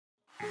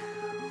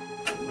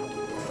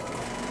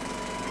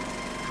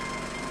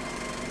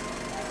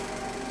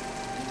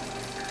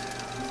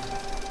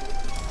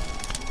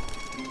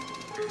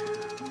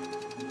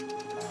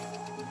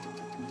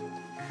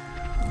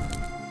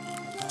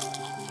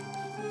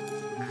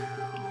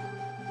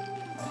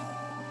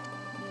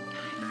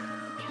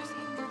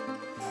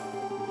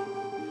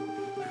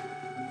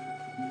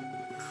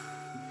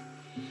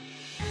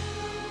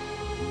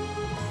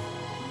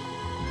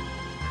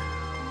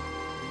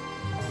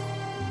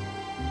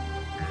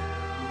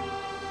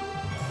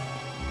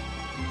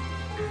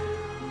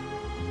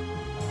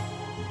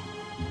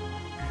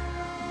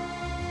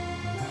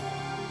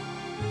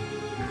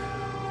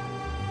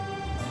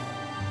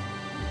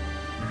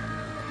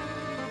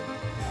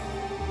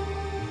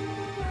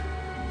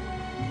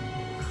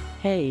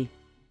Hey,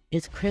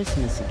 it's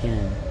Christmas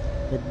again,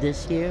 but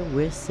this year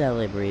we're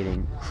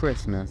celebrating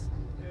Christmas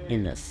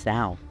in the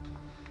South.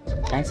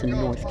 That's in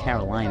North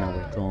Carolina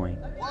we're going.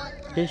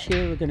 This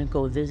year we're gonna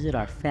go visit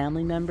our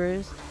family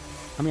members.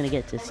 I'm gonna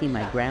get to see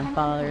my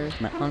grandfathers,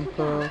 my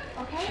uncle,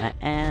 my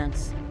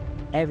aunts,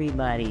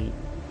 everybody,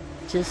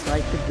 just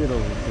like the good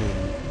old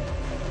days.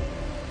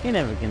 You're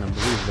never gonna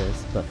believe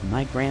this, but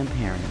my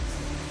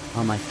grandparents,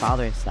 on my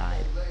father's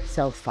side,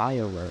 sell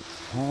fireworks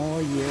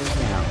all year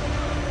round.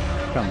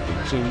 From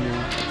Virginia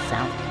to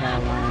South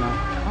Carolina,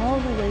 all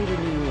the way to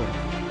New York.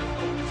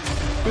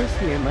 This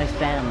year, my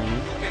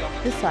family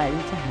decided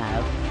to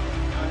have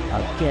a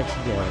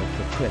get-together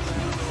for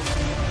Christmas.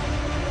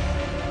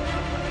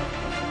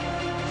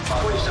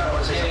 Before you start, I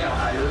want to say something.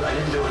 I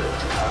didn't do it.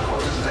 I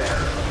wasn't there.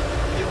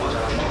 It was a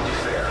community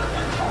fair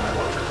on my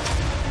work.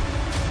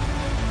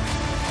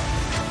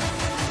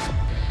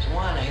 So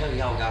why in the hell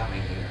y'all got me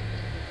here?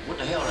 What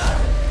the hell did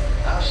I do?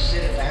 I was just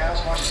sitting at the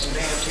house watching some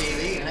damn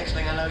TV, and the next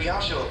thing I know, y'all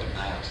show up at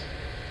the house.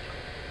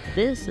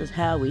 This is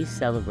how we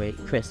celebrate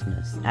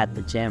Christmas at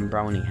the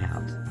Giambrone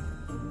house.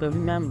 But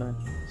remember,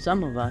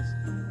 some of us,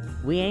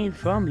 we ain't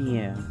from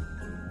here.